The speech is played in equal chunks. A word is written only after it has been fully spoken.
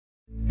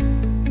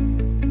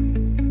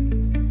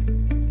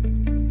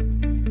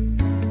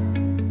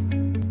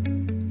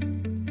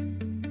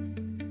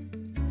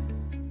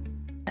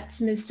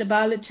Mr.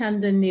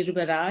 Balachandran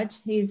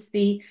Nirubaraj. He's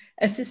the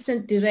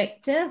Assistant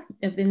Director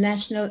of the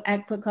National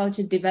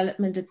Aquaculture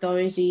Development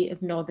Authority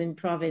of Northern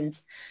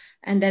Province.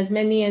 And as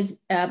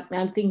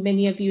I think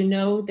many of you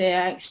know,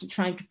 they're actually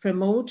trying to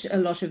promote a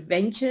lot of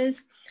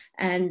ventures,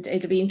 and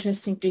it'll be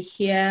interesting to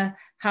hear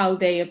how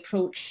they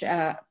approach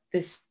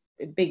this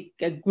big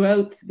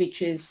growth,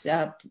 which is,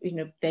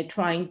 they're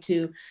trying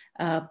to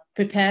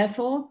prepare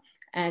for,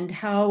 and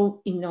how,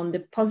 on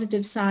the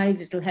positive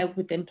side, it'll help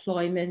with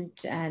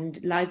employment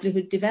and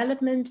livelihood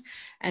development,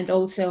 and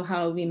also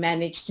how we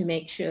manage to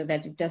make sure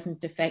that it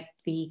doesn't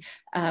affect the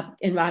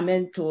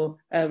environmental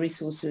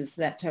resources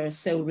that are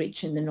so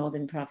rich in the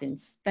Northern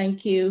Province.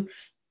 Thank you.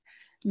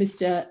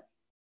 Mr.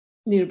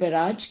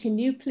 Nirubaraj, can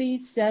you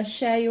please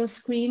share your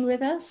screen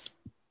with us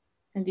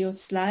and your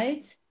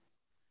slides?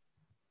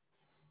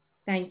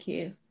 Thank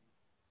you.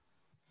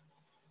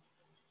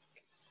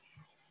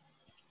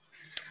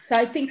 So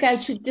I think I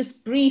should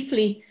just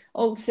briefly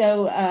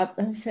also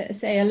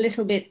say a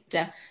little bit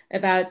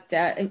about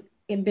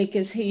him,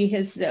 because he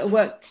has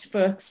worked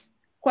for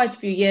quite a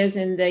few years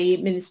in the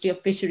Ministry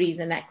of Fisheries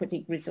and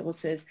Aquatic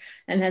Resources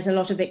and has a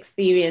lot of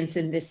experience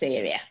in this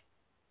area.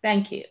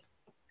 Thank you.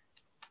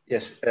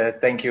 Yes,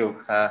 thank you.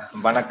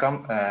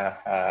 Vanakkam,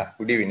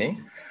 good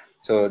evening.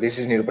 So this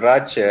is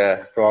Nirubaraj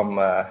from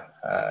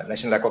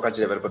National Aquaculture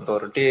Development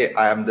Authority.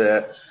 I am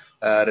the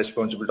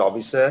responsible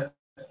officer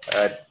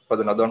for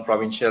the Northern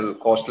Provincial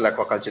Coastal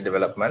Aquaculture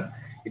Development.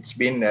 It's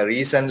been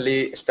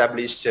recently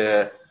established,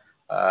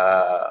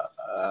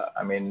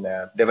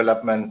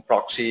 development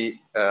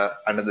proxy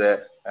under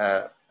the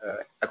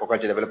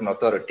Aquaculture Development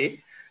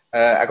Authority.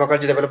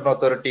 Aquaculture Development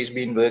Authority has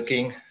been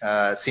working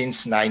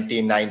since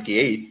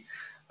 1998,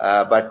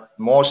 but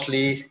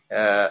mostly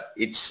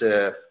its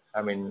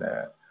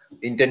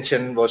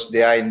intention was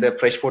there in the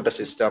freshwater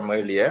system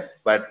earlier,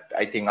 but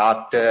I think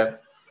after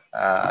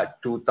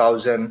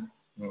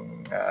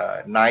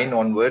 2009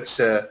 onwards,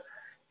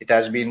 it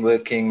has been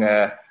working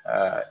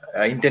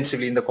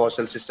intensively in the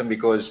coastal system,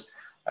 because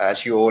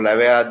as you all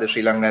aware, the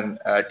Sri Lankan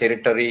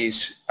territory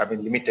is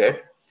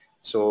limited.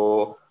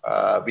 So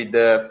with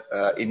the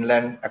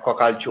inland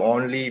aquaculture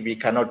only, we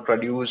cannot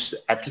produce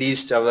at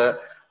least our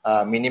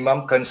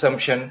minimum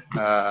consumption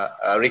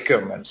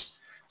requirements.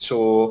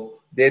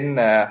 So then,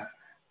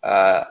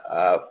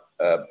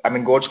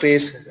 God's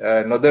grace,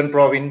 Northern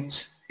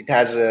Province, it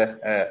has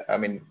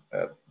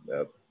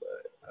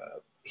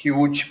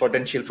huge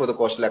potential for the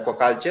coastal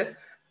aquaculture.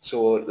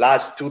 So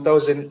last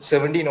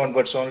 2017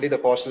 onwards only, the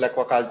coastal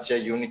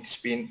aquaculture unit has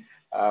been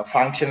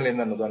functional in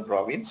the Northern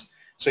Province.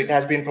 So it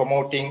has been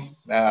promoting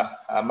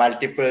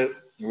multiple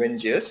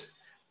ventures.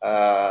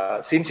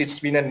 Since it's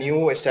been a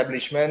new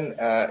establishment,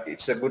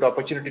 it's a good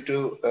opportunity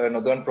to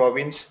Northern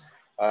Province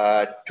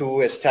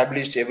to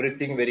establish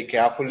everything very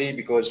carefully,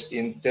 because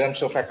in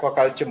terms of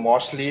aquaculture,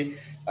 mostly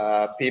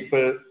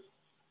people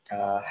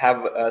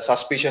have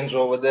suspicions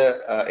over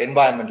the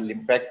environmental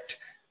impact,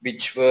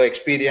 which were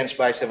experienced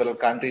by several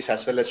countries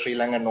as well as Sri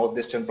Lanka and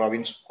Northeastern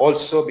Province,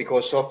 also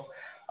because of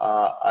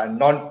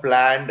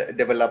non-planned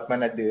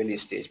development at the early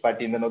stage. But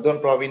in the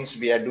Northern Province,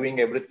 we are doing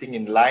everything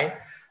in line,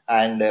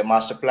 and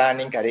master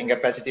planning, carrying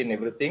capacity and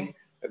everything,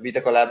 with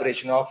the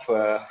collaboration of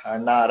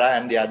NARA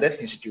and the other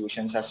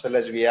institutions, as well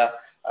as we are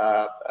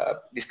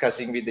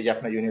discussing with the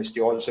Jaffna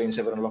University also in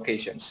several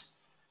locations.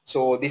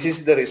 So this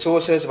is the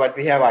resources what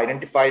we have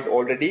identified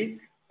already.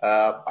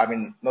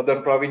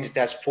 Northern Province, it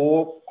has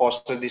 4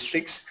 coastal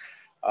districts.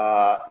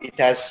 It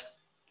has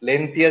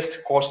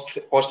lengthiest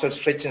coastal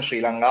stretch in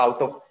Sri Lanka.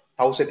 Out of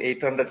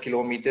 1,800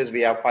 kilometers,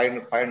 we have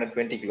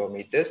 520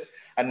 kilometers,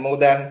 and more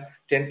than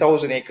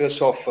 10,000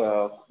 acres of,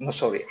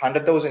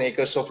 100,000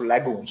 acres of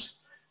lagoons,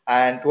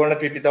 and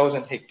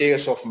 250,000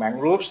 hectares of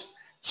mangroves,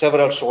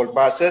 several salt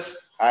marshes,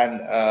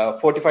 and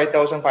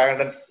 455,000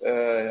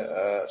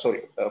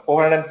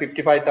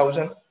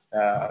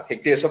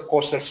 hectares of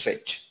coastal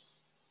stretch.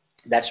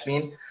 That's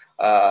been,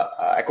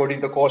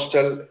 according to the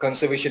Coastal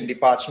Conservation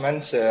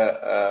Department's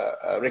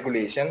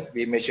regulation,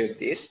 we measured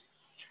this.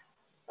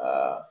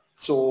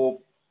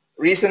 So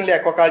recently,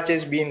 aquaculture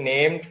has been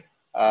named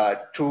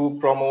to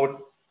promote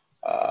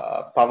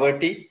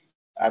poverty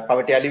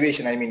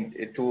alleviation,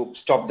 to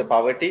stop the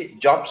poverty,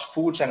 jobs,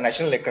 foods, and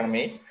national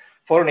economy,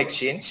 foreign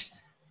exchange.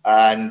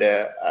 And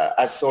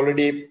as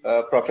already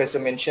Professor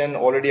mentioned,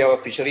 already our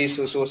fisheries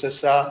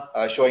resources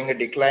are showing a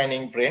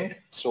declining trend.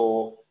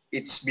 So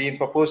it's been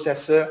proposed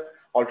as an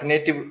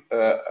alternative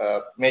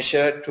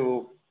measure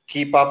to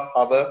keep up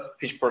our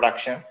fish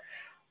production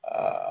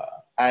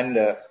and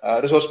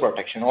resource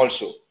protection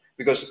also.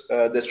 Because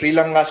the Sri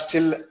Lanka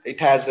still, it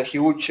has a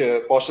huge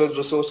coastal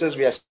resources.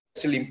 We are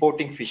still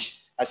importing fish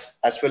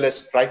as well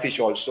as dry fish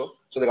also.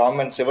 So the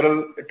government,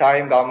 several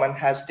times government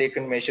has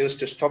taken measures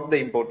to stop the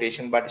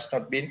importation, but it's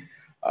not been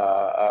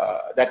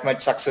that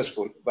much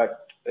successful.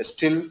 But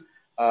still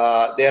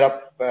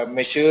there are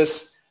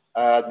measures,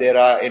 there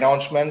are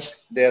announcements,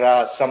 there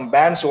are some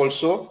bans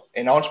also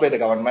announced by the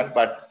government,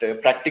 but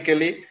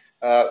practically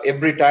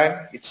every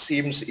time it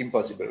seems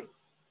impossible.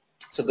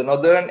 So the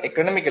Northern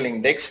Economical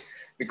Index,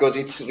 because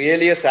it's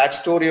really a sad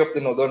story of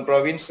the northern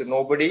province.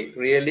 Nobody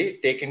really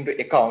take into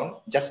account.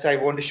 Just I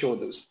want to show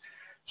this.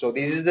 So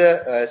this is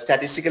the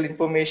statistical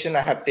information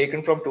I have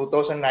taken from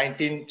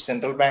 2019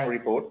 Central Bank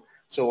report.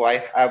 So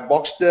I have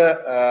boxed the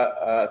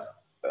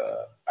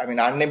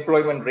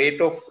unemployment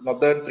rate of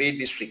northern 3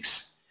 districts.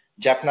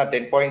 Jaffna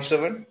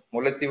 10.7,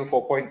 Mullaitivu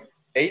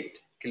 4.8,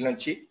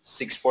 Kilnochchi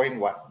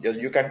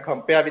 6.1. You can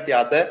compare with the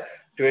other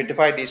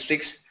 25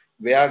 districts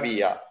where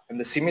we are.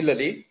 And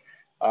similarly,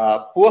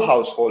 poor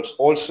households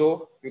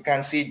also, you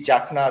can see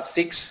Jaffna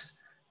 6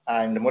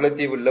 and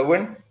Mullaitivu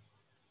 11,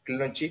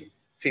 Kilnochchi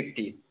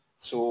 15.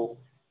 So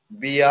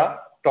we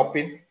are top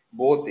in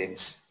both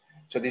ends.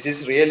 So this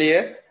is really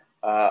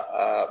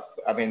a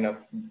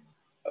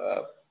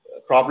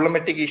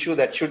problematic issue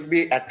that should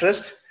be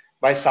addressed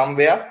by some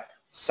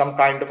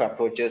kind of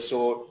approaches.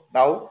 So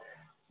now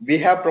we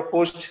have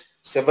proposed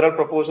several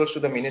proposals to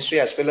the ministry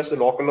as well as the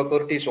local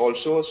authorities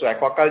also. So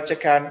aquaculture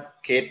can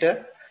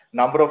cater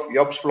number of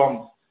jobs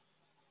from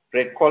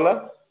red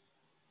collar,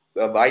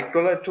 white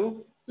collar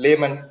to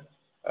layman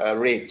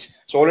range.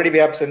 So already we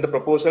have sent the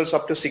proposals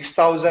up to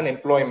 6,000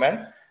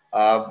 employment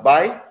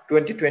by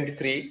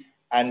 2023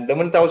 and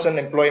 11,000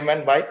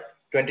 employment by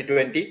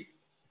 2030.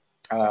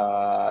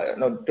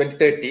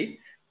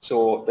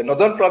 So the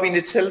northern province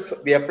itself,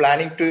 we are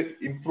planning to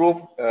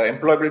improve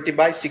employability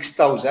by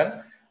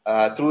 6,000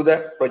 through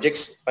the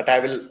projects, but I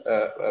will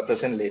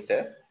present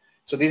later.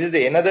 So this is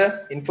the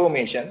another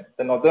information.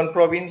 The northern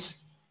province,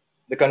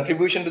 the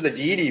contribution to the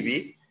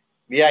GDP,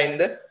 we are in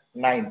the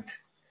 9th.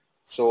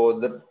 So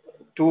the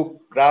 2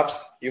 graphs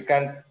you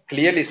can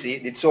clearly see.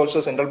 It's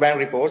also Central Bank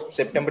report,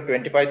 September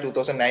 25,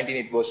 2019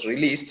 it was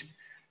released.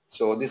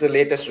 So this is the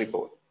latest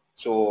report.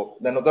 So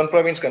the northern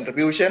province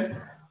contribution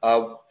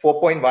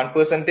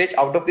 4.1%.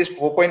 Out of this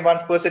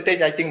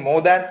 4.1%, I think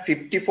more than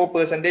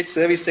 54%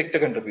 service sector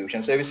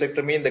contribution. Service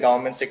sector means the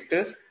government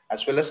sectors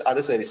as well as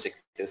other service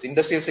sectors.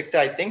 Industrial sector,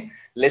 I think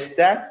less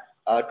than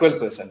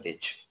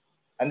 12%.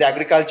 And the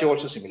agriculture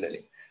also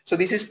similarly. So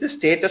this is the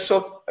status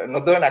of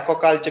northern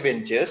aquaculture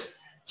ventures.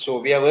 So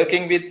we are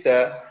working with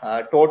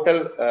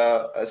total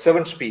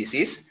 7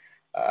 species,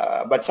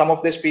 but some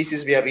of the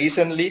species we have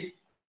recently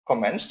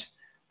commenced.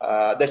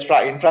 The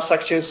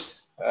infrastructures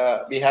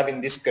we have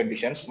in these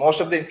conditions. Most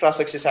of the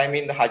infrastructures, I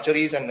mean the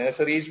hatcheries and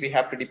nurseries, we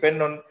have to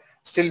depend on,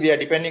 still we are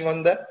depending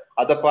on the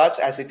other parts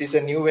as it is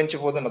a new venture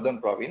for the northern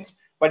province.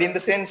 But in the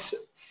sense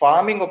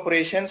farming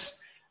operations,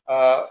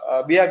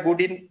 we are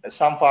good in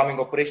some farming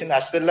operation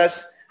as well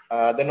as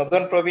the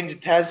northern province,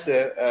 it has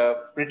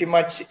pretty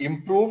much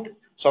improved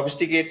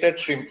sophisticated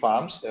shrimp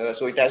farms.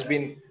 So it has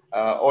been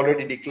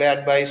already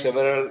declared by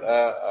several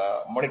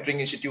monitoring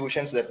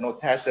institutions that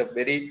North has a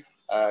very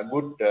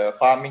good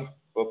farming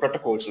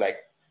protocols like.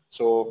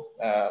 So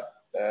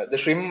the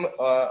shrimp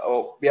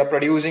we are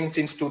producing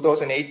since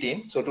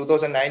 2018. So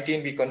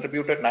 2019 we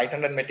contributed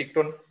 900 metric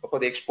ton for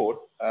the export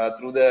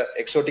through the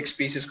exotic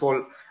species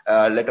called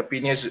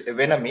Letopenius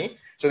venami.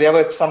 So there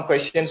were some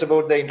questions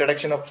about the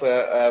introduction of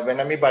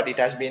venami, but it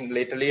has been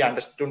lately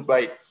understood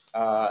by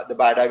the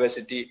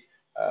biodiversity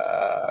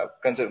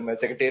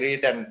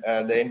secretariat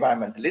and the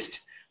environmentalist.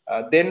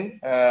 Then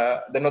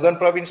the northern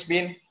province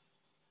been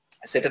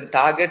set a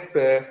target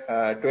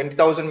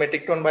 20,000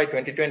 metric ton by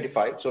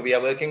 2025. So we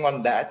are working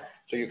on that.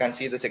 So you can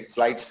see the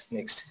slides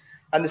next.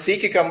 And the sea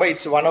cucumber,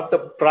 it's one of the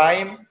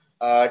prime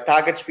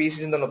target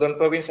species in the northern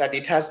province, and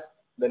it has,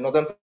 the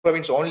northern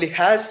province only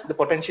has the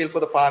potential for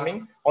the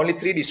farming, only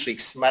 3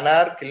 districts,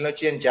 Mannar,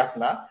 Kilnochchi and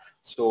Jaffna.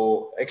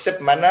 So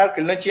except Mannar,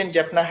 Kilnochchi and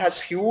Jaffna has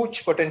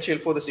huge potential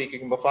for the sea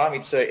cucumber farm.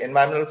 It's an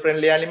environmental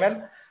friendly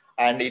animal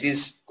and it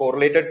is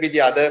correlated with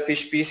the other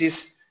fish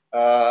species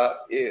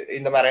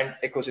in the marine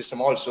ecosystem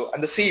also.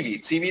 And the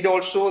seaweed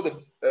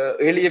also,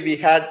 earlier we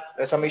had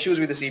some issues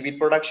with the seaweed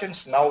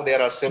productions. Now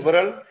there are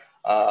several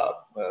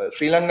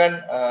Sri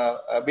Lankan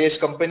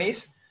based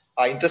companies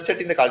are interested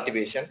in the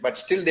cultivation, but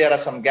still there are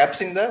some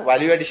gaps in the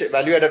value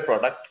added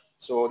product.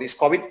 So this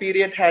COVID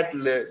period had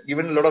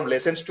given a lot of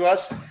lessons to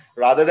us.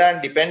 Rather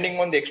than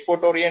depending on the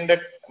export oriented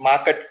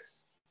market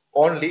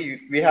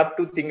only, we have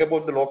to think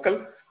about the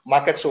local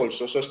markets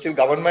also. So still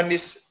government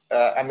is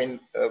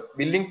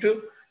willing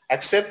to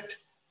accept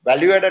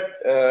value added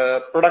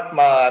product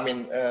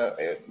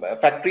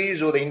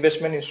factories or the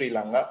investment in Sri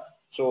Lanka.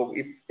 So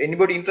if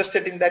anybody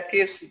interested in that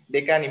case,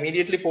 they can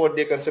immediately forward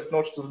their concept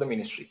notes to the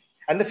ministry.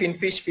 And the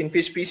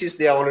finfish species,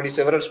 there are already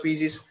several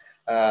species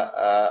we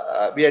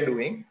are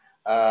doing.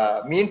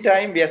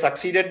 Meantime, we have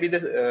succeeded with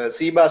the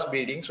sea bass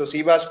breeding. So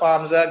sea bass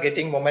farms are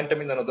getting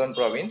momentum in the northern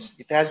province.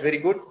 It has very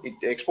good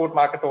export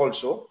market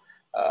also.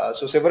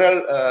 So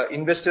several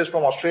investors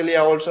from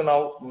Australia also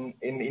now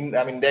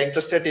they're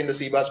interested in the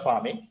sea bass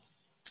farming,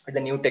 the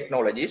new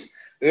technologies.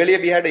 Earlier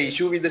we had an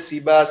issue with the sea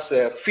bass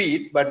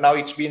feed, but now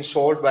it's been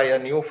solved by a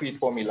new feed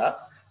formula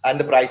and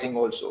the pricing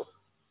also.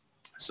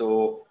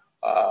 So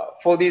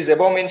for these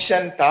above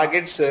mentioned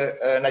targets,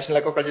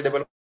 National Aquaculture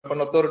Development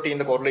Authority in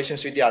the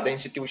correlations with the other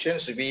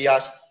institutions,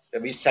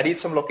 we studied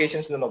some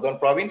locations in the northern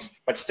province,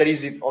 but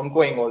studies is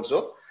ongoing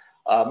also.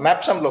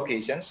 Map some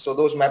locations. So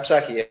those maps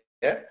are here.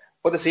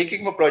 For the sea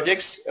cucumber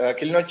projects,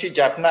 Kilinochchi,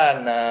 Jaffna,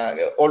 and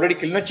already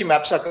Kilinochchi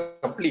maps are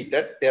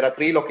completed. There are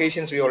 3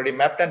 locations we already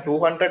mapped and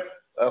 200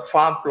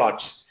 farm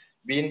plots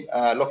been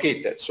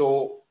located.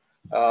 So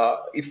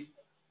if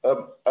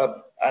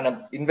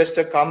an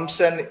investor comes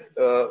and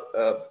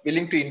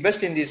willing to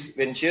invest in these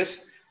ventures,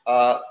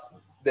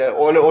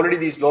 already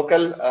these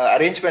local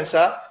arrangements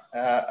are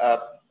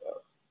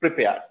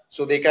prepared.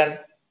 So they can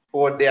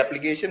forward the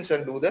applications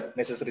and do the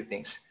necessary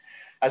things.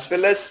 As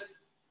well as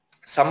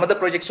some of the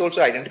projects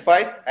also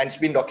identified and it's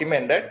been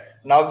documented.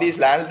 Now these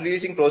land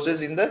releasing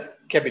process in the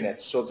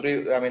cabinet. So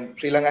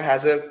Sri Lanka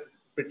has a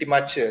pretty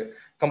much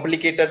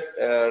complicated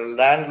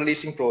land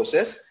releasing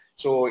process.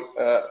 So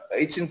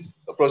it's in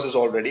process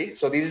already.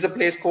 So this is a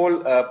place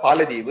called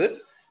Elvadivu.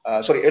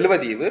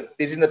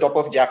 This is in the top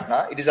of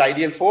Jaffna. It is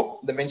ideal for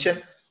the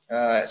mentioned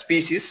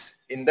species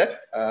in the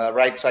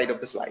right side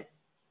of the slide.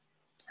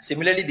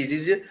 Similarly, this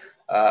is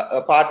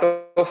a part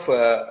of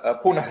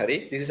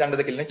Punahari. This is under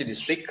the Kilinochchi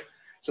district.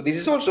 So this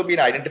has also been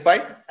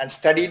identified and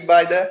studied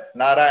by the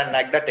NARA and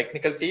NAGDA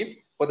technical team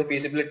for the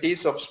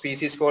feasibilities of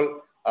species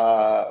called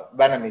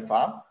Banami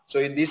farm. So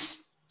in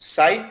this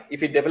site,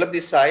 if we develop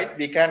this site,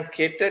 we can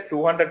cater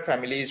 200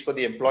 families for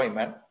the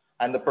employment,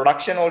 and the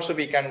production also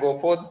we can go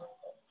for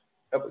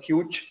a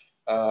huge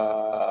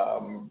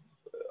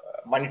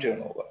money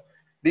turnover.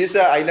 This is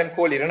an island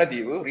called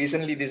Iranadivu.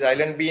 Recently, this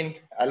island been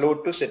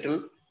allowed to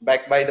settle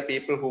back by the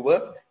people who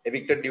were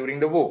evicted during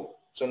the war.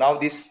 So now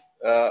this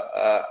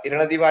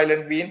Iranadivu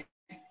island being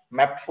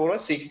mapped for a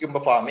sea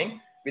cucumber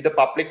farming with a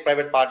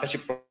public-private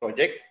partnership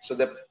project. So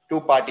the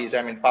 2 parties,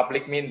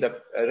 public mean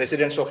the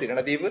residents of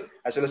Iranadivu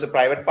as well as a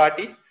private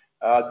party.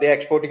 They are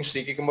exporting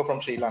sea cucumber from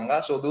Sri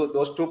Lanka. So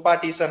those 2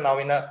 parties are now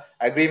in an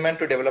agreement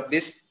to develop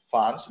these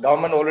farms.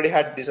 Government already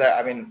had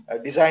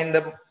designed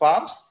the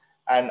farms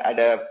and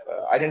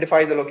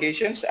identified the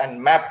locations and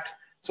mapped.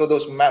 So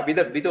those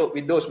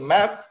with those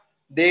maps,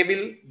 they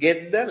will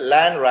get the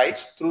land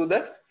rights through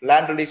the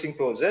land releasing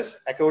process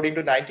according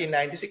to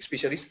 1996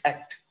 Fisheries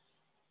Act.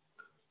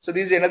 So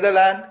this is another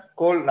land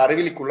called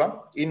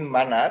Narivilikulam in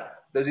Mannar.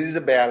 This is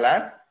a bare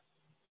land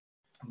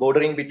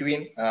bordering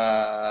between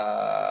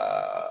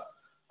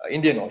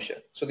Indian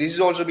Ocean. So this has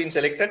also been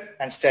selected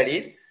and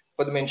studied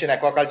for the mentioned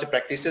aquaculture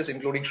practices,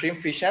 including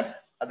shrimp, fish, and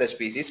other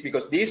species,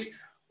 because these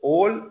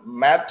all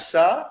maps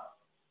are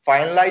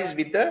finalized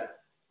with a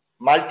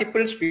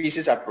multiple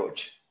species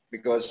approach.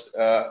 Because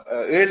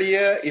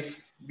earlier,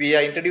 if we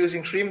are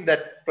introducing shrimp,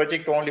 that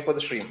project only for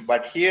the shrimp,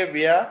 but here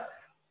we are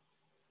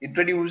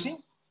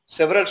introducing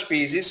several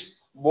species.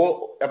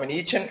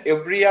 Each and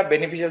every are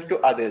beneficial to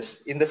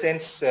others in the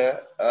sense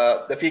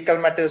the fecal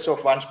matters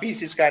of one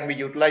species can be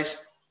utilized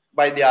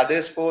by the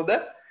others for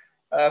the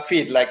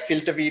feed, like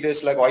filter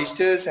feeders like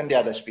oysters and the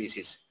other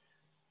species.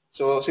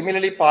 So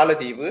similarly,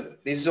 Paladivu,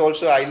 this is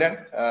also island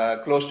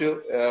close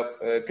to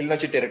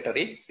Kilinochchi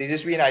territory. This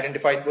has been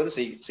identified for the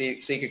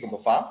sea cucumber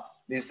farm.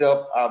 This is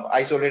the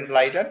isolated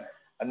island,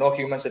 no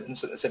human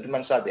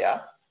settlements are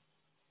there.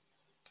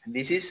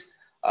 This is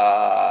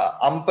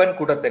Ampan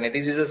Kudatane.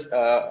 This is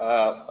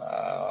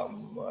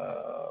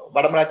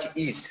Vadamarachi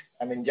East,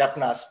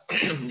 Jaffna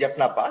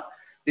part.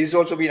 This has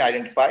also been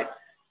identified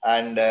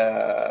and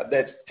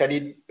that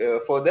studied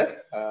for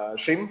the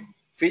shrimp,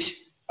 fish,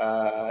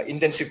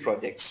 intensive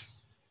projects.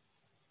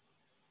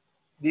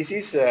 This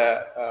is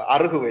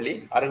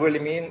Aruguveli. Aruguveli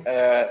means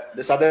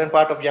the southern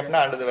part of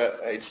Jaffna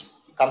it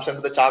comes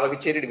under the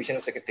Chavagicheri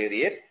Divisional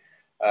Secretariat.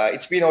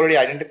 It's been already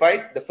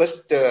identified. The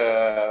first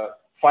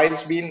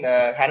files been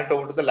handed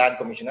over to the land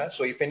commissioner.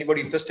 So if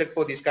anybody interested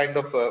for this kind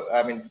of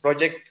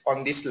project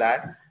on this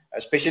land,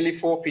 especially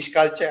for fish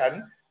culture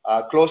and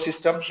closed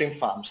system shrimp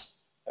farms,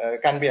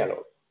 can be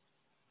allowed.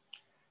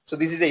 So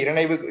this is the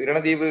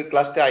Iranadivu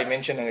cluster I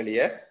mentioned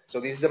earlier. So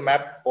this is a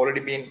map already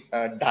been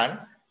done.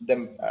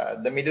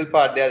 The middle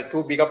part, there are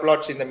 2 bigger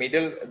plots in the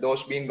middle,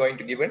 those being going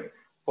to given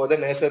for the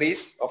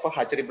nurseries of a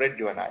hatchery bred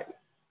juvenile.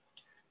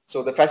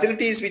 So the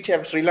facilities which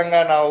have Sri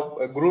Lanka now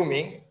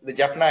grooming, the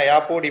Jaffna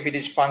airport, if it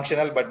is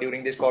functional, but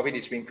during this COVID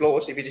it's been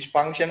closed. If it is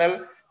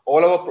functional,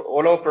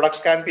 all our products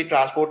can be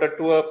transported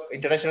to an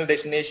international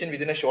destination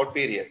within a short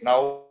period.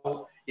 Now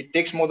it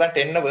takes more than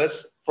 10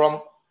 hours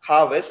from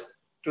harvest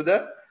to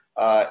the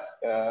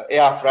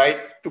air freight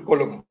to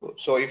Colombo.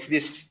 So if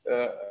this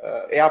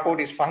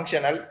airport is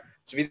functional,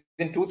 so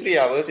within 2-3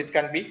 hours it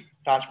can be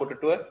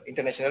transported to an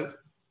international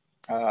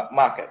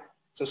market.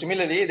 So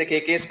similarly, the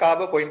KKS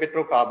Harbour,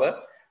 Coimbatore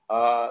Harbour,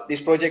 this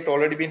project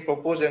already been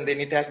proposed and then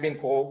it has been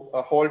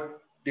hold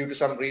due to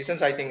some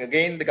reasons. I think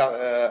again the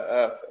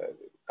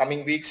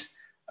coming weeks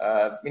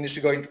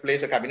ministry going to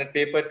place a cabinet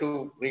paper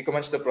to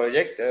recommence the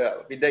project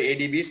with the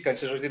ADB's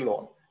conservative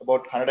loan,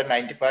 about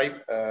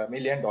 $195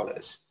 million.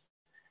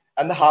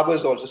 And the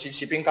harbours also,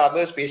 shipping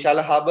harbour,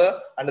 Speciala Harbour,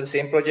 under the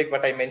same project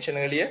what I mentioned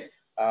earlier,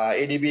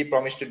 ADB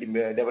promised to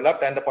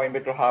develop, and the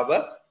Coimbatore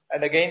Harbour.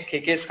 And again,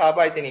 KKS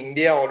Harbour, I think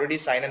India already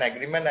signed an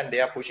agreement and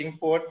they are pushing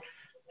forward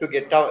to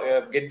get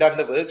done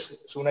the works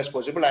as soon as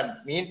possible. And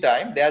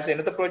meantime, there's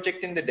another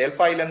project in the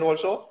Delphi Island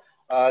also.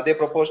 They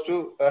propose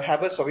to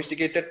have a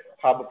sophisticated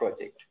harbour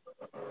project.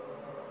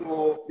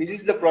 So this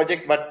is the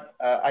project, but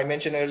I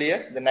mentioned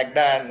earlier, the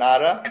NAGDA and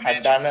NARA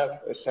had done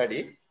a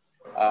study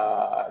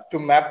to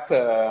map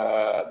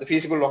the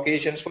feasible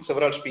locations for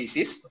several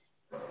species.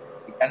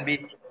 It can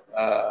be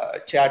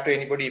shared to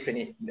anybody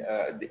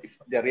if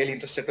they're really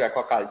interested to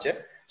aquaculture.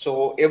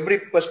 So every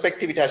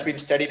perspective, it has been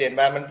studied: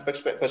 environment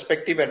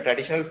perspective and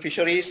traditional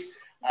fisheries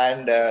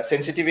and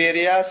sensitive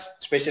areas,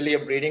 especially a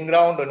breeding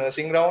ground or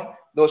nursing ground.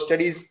 Those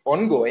studies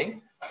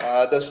ongoing.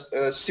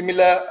 The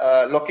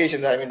similar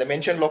locations, I mean the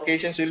mentioned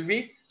locations, will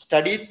be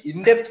studied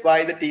in depth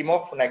by the team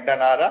of NAGDA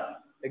NARA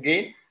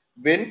again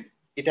when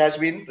it has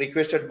been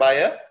requested by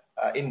a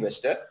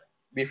investor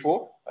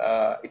before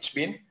it's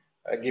been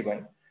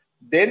given.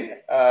 Then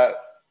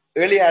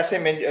earlier, as I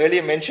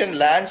earlier mentioned,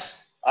 lands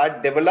are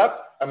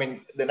developed. I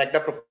mean, the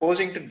NAGDA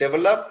proposing to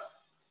develop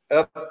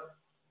a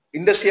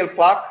industrial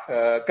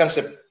park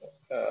concept,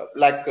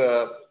 like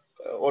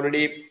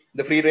already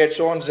the free trade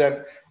zones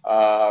and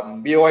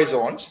BOI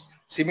zones.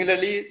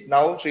 Similarly,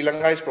 now Sri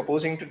Lanka is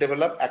proposing to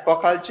develop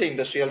aquaculture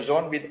industrial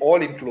zone with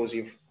all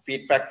inclusive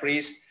feed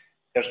factories,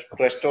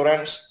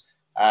 restaurants,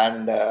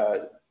 and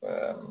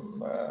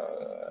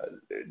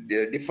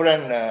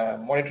different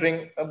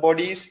monitoring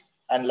bodies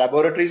and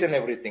laboratories and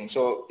everything.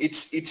 So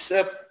it's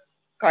a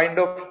kind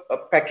of a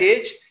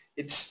package.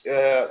 It's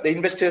the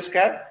investors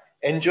can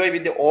enjoy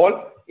with the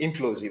all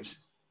inclusives.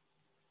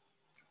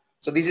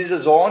 So this is the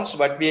zones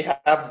what we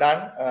have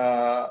done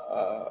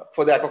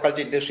for the aquaculture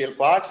industrial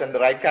parks. And the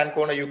right hand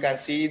corner you can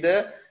see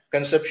the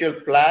conceptual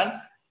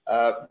plan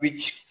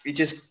which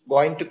is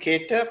going to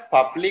cater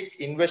public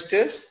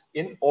investors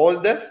in all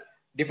the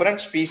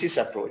different species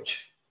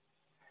approach.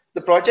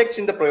 The projects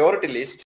in the priority list